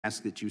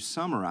ask that you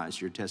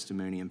summarize your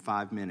testimony in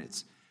 5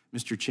 minutes.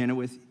 Mr.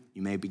 Chenoweth,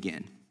 you may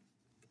begin.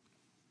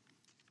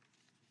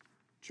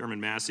 Chairman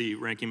Massey,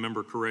 Ranking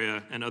Member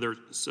Correa, and other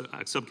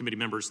subcommittee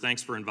members,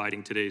 thanks for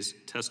inviting today's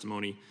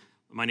testimony.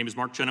 My name is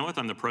Mark Chenoweth.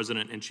 I'm the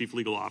President and Chief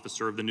Legal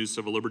Officer of the New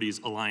Civil Liberties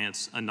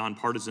Alliance, a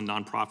nonpartisan,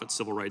 nonprofit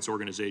civil rights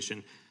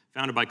organization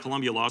founded by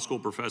Columbia Law School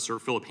professor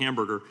Philip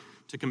Hamburger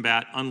to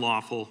combat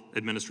unlawful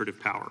administrative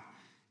power.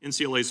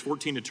 NCLA's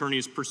 14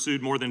 attorneys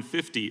pursued more than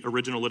 50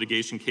 original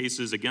litigation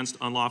cases against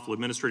unlawful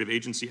administrative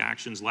agency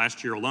actions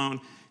last year alone,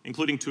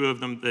 including 2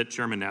 of them that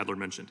Chairman Nadler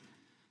mentioned.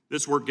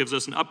 This work gives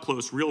us an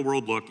up-close,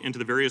 real-world look into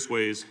the various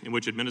ways in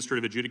which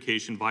administrative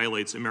adjudication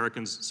violates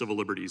Americans' civil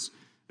liberties.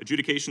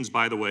 Adjudications,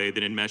 by the way,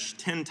 that enmesh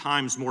 10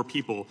 times more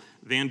people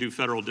than do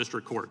federal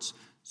district courts.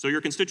 So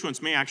your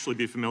constituents may actually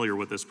be familiar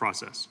with this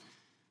process.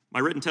 My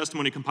written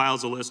testimony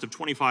compiles a list of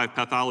 25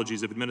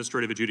 pathologies of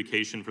administrative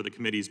adjudication for the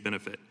committee's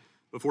benefit.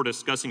 Before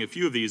discussing a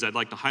few of these, I'd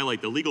like to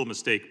highlight the legal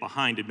mistake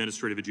behind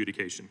administrative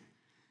adjudication.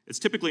 It's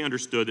typically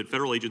understood that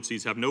federal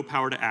agencies have no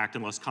power to act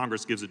unless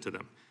Congress gives it to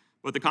them.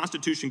 But the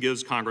Constitution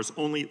gives Congress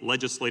only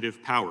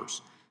legislative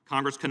powers.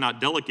 Congress cannot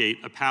delegate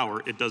a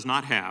power it does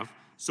not have,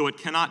 so it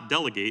cannot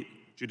delegate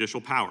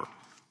judicial power.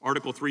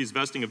 Article 3's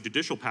vesting of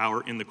judicial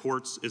power in the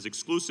courts is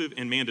exclusive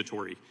and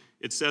mandatory.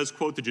 It says,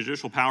 quote, the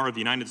judicial power of the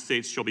United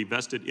States shall be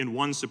vested in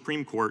one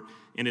Supreme Court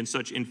and in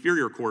such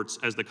inferior courts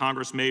as the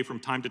Congress may from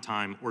time to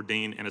time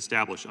ordain and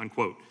establish,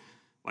 unquote.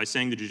 By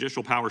saying the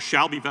judicial power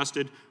shall be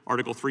vested,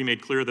 Article 3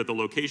 made clear that the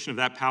location of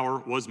that power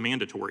was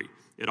mandatory.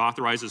 It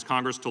authorizes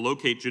Congress to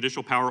locate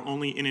judicial power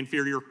only in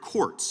inferior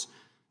courts,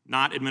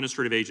 not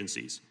administrative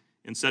agencies.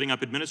 In setting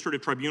up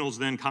administrative tribunals,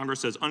 then,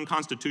 Congress has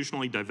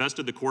unconstitutionally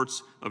divested the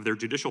courts of their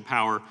judicial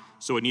power,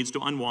 so it needs to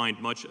unwind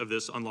much of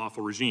this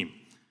unlawful regime.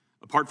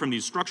 Apart from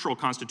these structural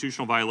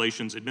constitutional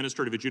violations,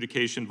 administrative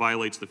adjudication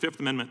violates the 5th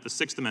Amendment, the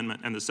 6th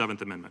Amendment, and the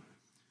 7th Amendment.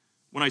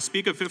 When I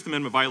speak of 5th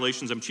Amendment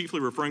violations, I'm chiefly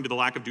referring to the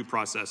lack of due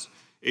process.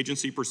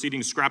 Agency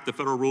proceedings scrap the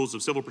federal rules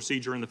of civil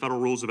procedure and the federal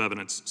rules of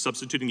evidence,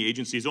 substituting the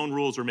agency's own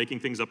rules or making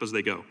things up as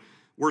they go.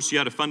 Worse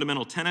yet, a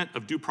fundamental tenet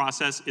of due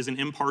process is an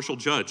impartial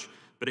judge,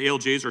 but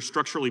ALJs are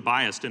structurally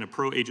biased in a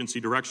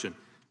pro-agency direction.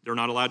 They're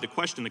not allowed to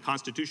question the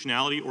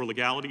constitutionality or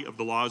legality of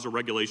the laws or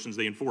regulations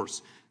they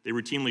enforce. They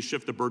routinely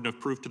shift the burden of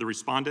proof to the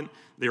respondent.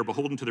 They are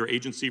beholden to their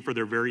agency for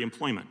their very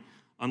employment.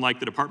 Unlike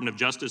the Department of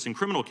Justice in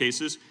criminal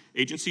cases,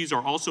 agencies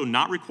are also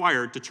not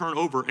required to turn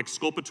over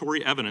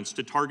exculpatory evidence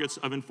to targets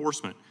of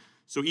enforcement.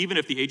 So even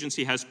if the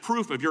agency has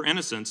proof of your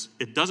innocence,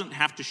 it doesn't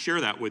have to share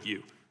that with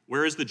you.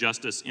 Where is the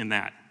justice in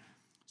that?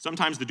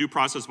 Sometimes the due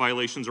process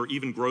violations are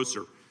even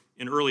grosser.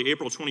 In early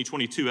April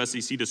 2022,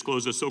 SEC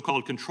disclosed a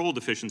so-called control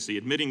deficiency,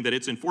 admitting that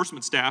its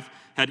enforcement staff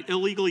had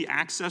illegally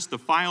accessed the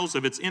files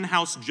of its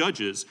in-house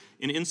judges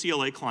in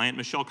NCLA client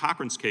Michelle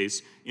Cochran's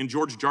case, in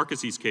George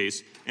Jarkissy's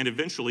case, and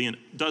eventually in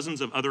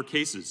dozens of other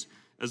cases.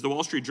 As the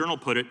Wall Street Journal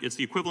put it, it's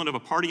the equivalent of a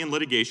party in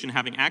litigation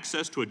having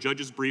access to a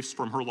judge's briefs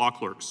from her law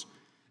clerks.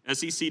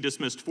 SEC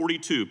dismissed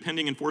 42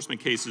 pending enforcement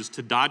cases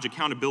to dodge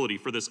accountability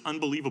for this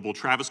unbelievable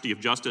travesty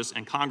of justice,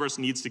 and Congress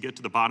needs to get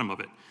to the bottom of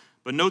it.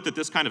 But note that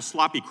this kind of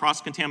sloppy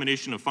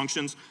cross-contamination of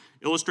functions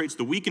illustrates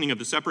the weakening of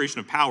the separation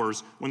of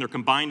powers when they're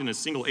combined in a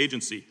single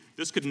agency.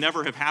 This could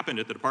never have happened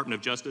at the Department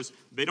of Justice.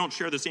 They don't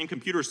share the same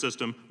computer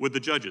system with the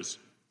judges.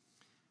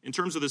 In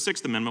terms of the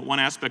 6th Amendment, one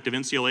aspect of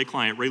NCLA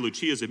client Ray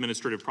Lucia's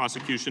administrative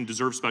prosecution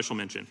deserves special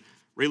mention.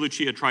 Ray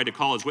Lucia tried to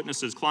call as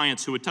witnesses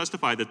clients who would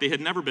testify that they had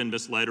never been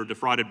misled or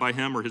defrauded by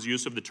him or his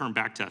use of the term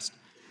backtest.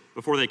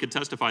 Before they could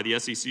testify, the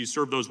SEC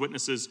served those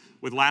witnesses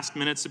with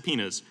last-minute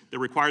subpoenas that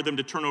required them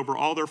to turn over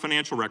all their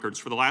financial records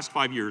for the last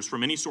 5 years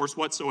from any source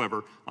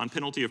whatsoever on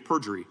penalty of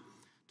perjury.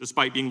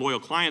 Despite being loyal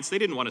clients, they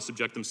didn't want to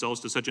subject themselves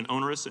to such an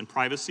onerous and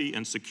privacy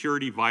and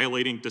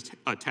security-violating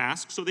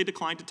task, so they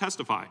declined to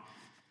testify.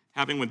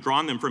 Having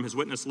withdrawn them from his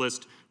witness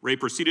list, Ray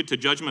proceeded to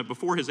judgment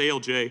before his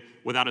ALJ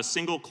without a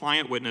single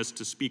client witness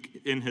to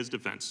speak in his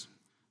defense.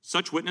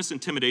 Such witness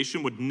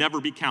intimidation would never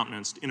be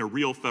countenanced in a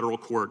real federal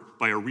court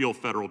by a real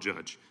federal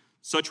judge.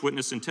 Such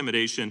witness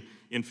intimidation,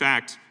 in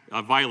fact,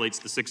 violates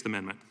the 6th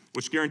Amendment,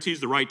 which guarantees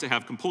the right to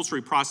have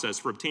compulsory process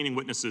for obtaining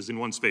witnesses in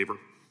one's favor.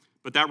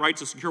 But that right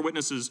to secure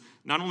witnesses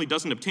not only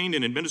doesn't obtain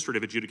in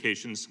administrative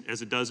adjudications,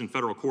 as it does in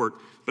federal court,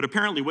 but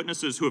apparently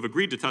witnesses who have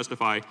agreed to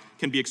testify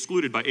can be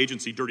excluded by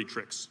agency dirty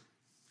tricks.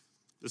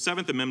 The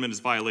 7th Amendment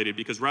is violated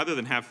because rather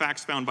than have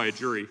facts found by a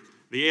jury,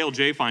 the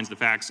ALJ finds the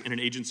facts in an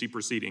agency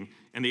proceeding,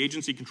 and the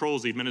agency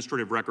controls the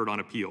administrative record on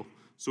appeal.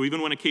 So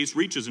even when a case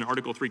reaches an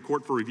Article 3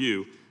 court for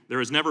review, there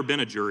has never been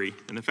a jury,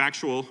 and the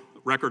factual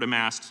record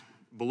amassed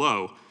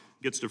below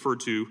gets deferred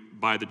to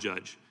by the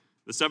judge.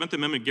 The 7th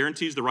Amendment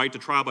guarantees the right to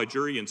trial by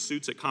jury in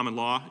suits at common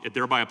law. It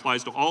thereby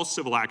applies to all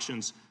civil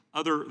actions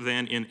other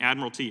than in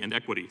admiralty and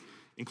equity,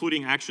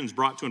 including actions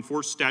brought to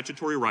enforce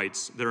statutory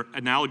rights that are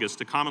analogous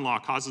to common law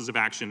causes of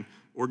action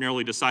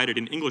ordinarily decided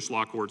in English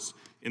law courts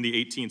in the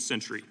 18th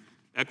century.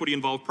 Equity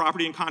involved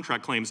property and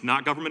contract claims,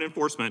 not government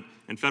enforcement,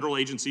 and federal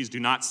agencies do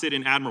not sit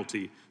in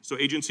admiralty, so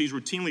agencies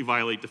routinely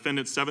violate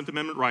defendants' 7th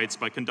Amendment rights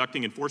by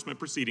conducting enforcement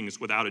proceedings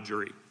without a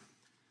jury.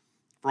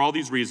 For all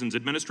these reasons,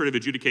 administrative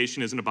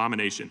adjudication is an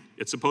abomination.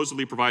 It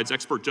supposedly provides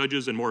expert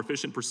judges and more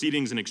efficient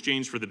proceedings in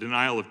exchange for the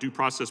denial of due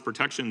process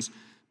protections,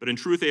 but in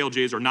truth,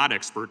 ALJs are not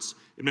experts,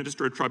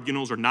 administrative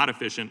tribunals are not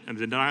efficient, and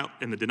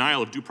the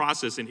denial of due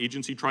process in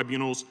agency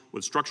tribunals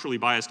with structurally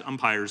biased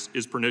umpires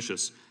is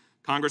pernicious.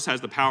 Congress has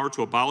the power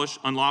to abolish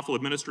unlawful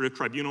administrative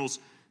tribunals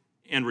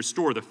and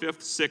restore the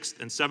Fifth, Sixth,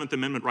 and Seventh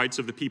Amendment rights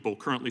of the people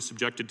currently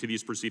subjected to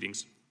these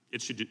proceedings.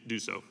 It should do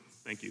so.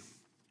 Thank you.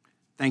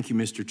 Thank you,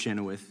 Mr.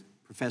 Chenoweth.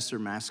 Professor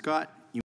Mascott.